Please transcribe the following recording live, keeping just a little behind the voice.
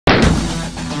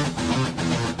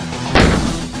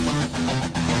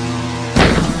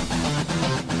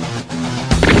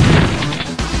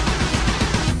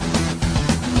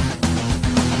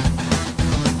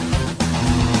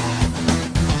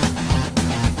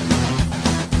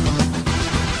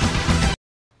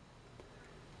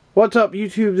What's up,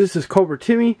 YouTube? This is Cobra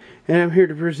Timmy, and I'm here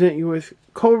to present you with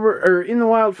In the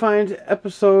Wild Finds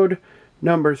episode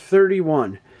number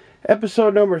 31.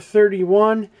 Episode number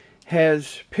 31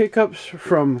 has pickups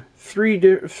from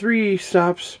three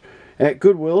stops at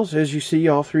Goodwill's. As you see,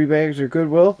 all 3 bags are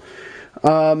Goodwill.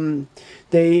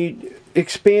 They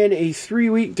expand a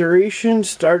 3-week duration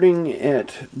starting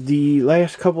at the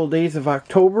last couple of days of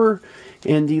October,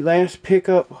 and the last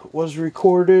pickup was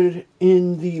recorded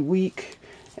in the week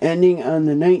ending on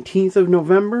the 19th of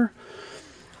November.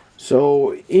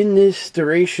 So in this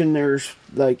duration there's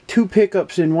like 2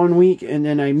 pickups in 1 week, and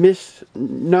then I missed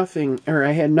nothing, or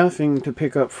I had nothing to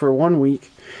pick up for 1 week.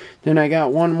 Then I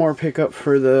got 1 more pickup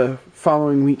for the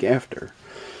following week after.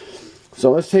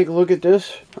 So let's take a look at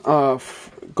this,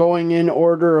 going in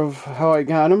order of how I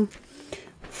got them.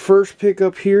 First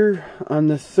pickup here on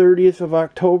the 30th of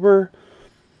October.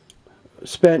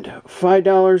 Spent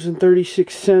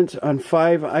 $5.36 on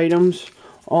 5 items,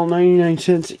 all 99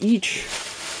 cents each.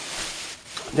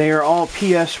 They are all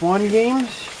PS1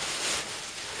 games,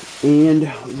 and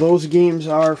those games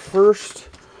are first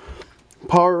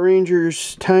Power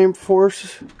Rangers Time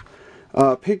Force.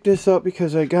 Picked this up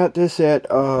because I got this at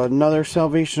another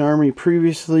Salvation Army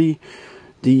previously.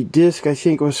 The disc, I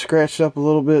think, was scratched up a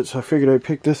little bit, so I figured I'd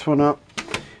pick this one up.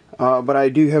 But I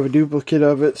do have a duplicate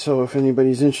of it, so if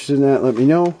anybody's interested in that, let me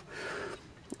know.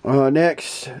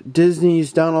 Next,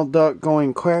 Disney's Donald Duck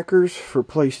Going Quackers for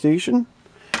PlayStation.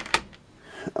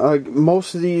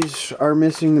 Most of these are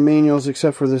missing the manuals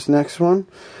except for this next one.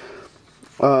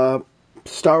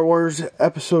 Star Wars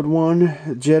Episode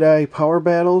 1 Jedi Power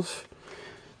Battles.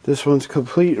 This one's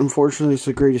complete. Unfortunately, it's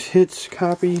the greatest hits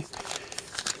copy.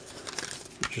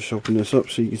 Just open this up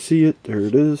so you can see it. There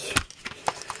it is.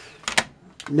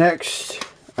 Next,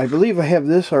 I believe I have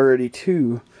this already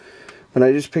too, but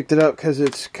I just picked it up because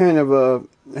it's kind of a,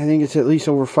 I think it's at least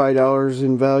over $5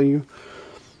 in value.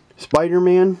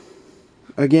 Spider-Man,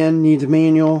 again, needs a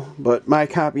manual, but my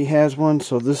copy has one,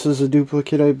 so this is a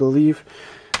duplicate, I believe.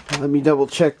 Let me double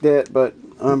check that, but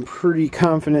I'm pretty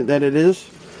confident that it is.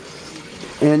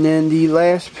 And then the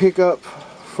last pickup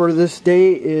for this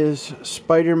day is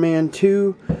Spider-Man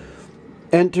 2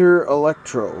 Enter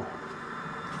Electro.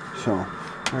 So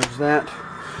there's that.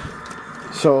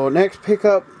 So next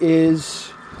pickup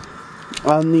is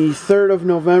on the 3rd of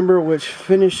November, which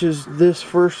finishes this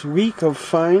first week of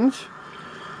finds.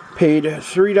 Paid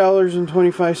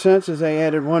 $3.25 as I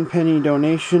added 1 penny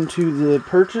donation to the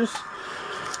purchase.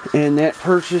 And that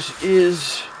purchase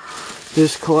is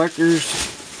this collector's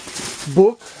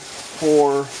book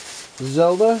for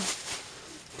Zelda.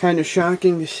 Kind of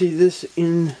shocking to see this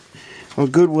in a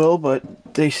Goodwill, but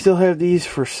they still have these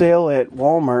for sale at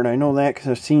Walmart. I know that because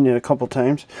I've seen it a couple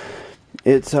times.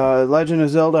 It's Legend of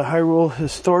Zelda Hyrule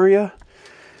Historia.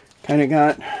 Kind of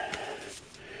got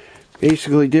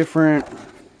basically different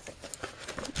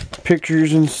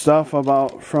pictures and stuff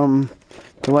about from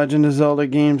the Legend of Zelda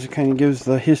games. It kind of gives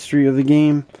the history of the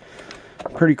game.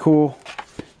 Pretty cool.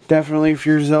 Definitely, if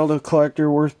you're a Zelda collector,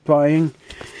 worth buying.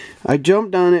 I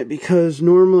jumped on it because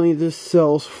normally this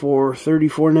sells for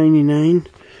 $34.99.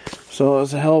 So it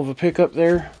was a hell of a pickup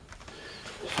there.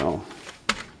 So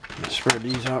let's spread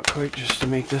these out quick just to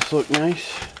make this look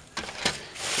nice.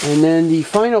 And then the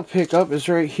final pickup is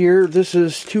right here. This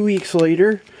is 2 weeks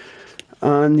later.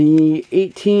 On the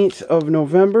 18th of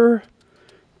November.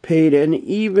 Paid an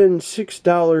even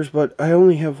 $6, but I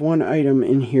only have 1 item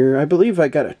in here. I believe I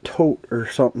got a tote or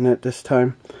something at this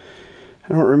time.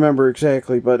 I don't remember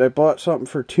exactly, but I bought something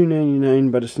for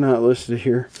 $2.99, but it's not listed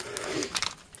here.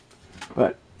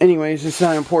 But anyways, it's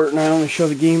not important. I only show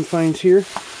the game finds here.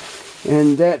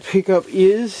 And that pickup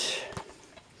is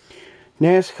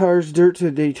NASCAR's Dirt to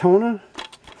Daytona.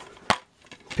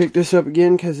 Picked this up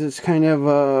again because it's kind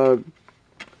of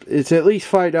it's at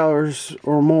least $5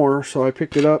 or more, so I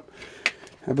picked it up.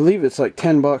 I believe it's like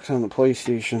 $10 on the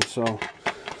PlayStation, so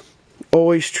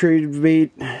always trade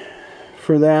bait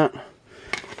for that.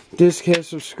 Disc has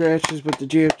some scratches, but the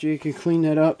JFJ can clean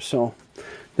that up, so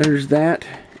there's that.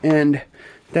 And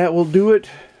that will do it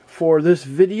for this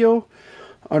video.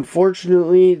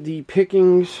 Unfortunately, the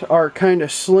pickings are kind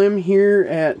of slim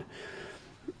here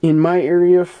in my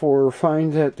area for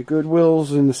finds at the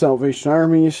Goodwills and the Salvation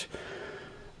Armies.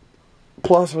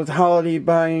 Plus, with holiday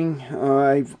buying,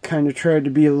 I've kind of tried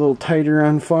to be a little tighter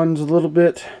on funds a little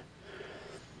bit.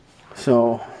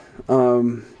 So,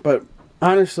 but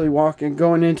honestly,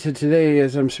 going into today,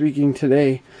 as I'm speaking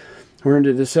today, we're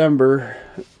into December,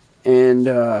 and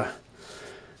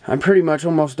I'm pretty much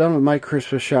almost done with my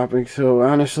Christmas shopping. So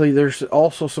honestly, there's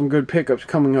also some good pickups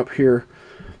coming up here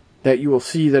that you will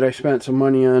see that I spent some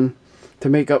money on to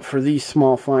make up for these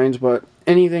small finds, but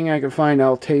anything I can find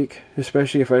I'll take,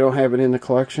 especially if I don't have it in the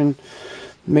collection.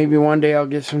 Maybe one day I'll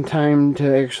get some time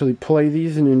to actually play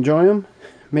these and enjoy them.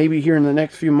 Maybe here in the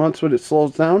next few months when it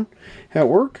slows down at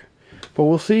work, but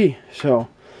we'll see. So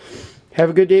have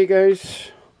a good day,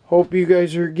 guys. Hope you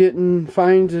guys are getting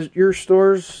finds at your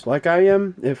stores like I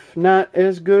am. If not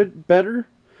as good, better.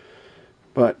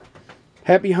 But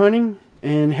happy hunting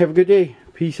and have a good day.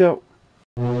 Peace out.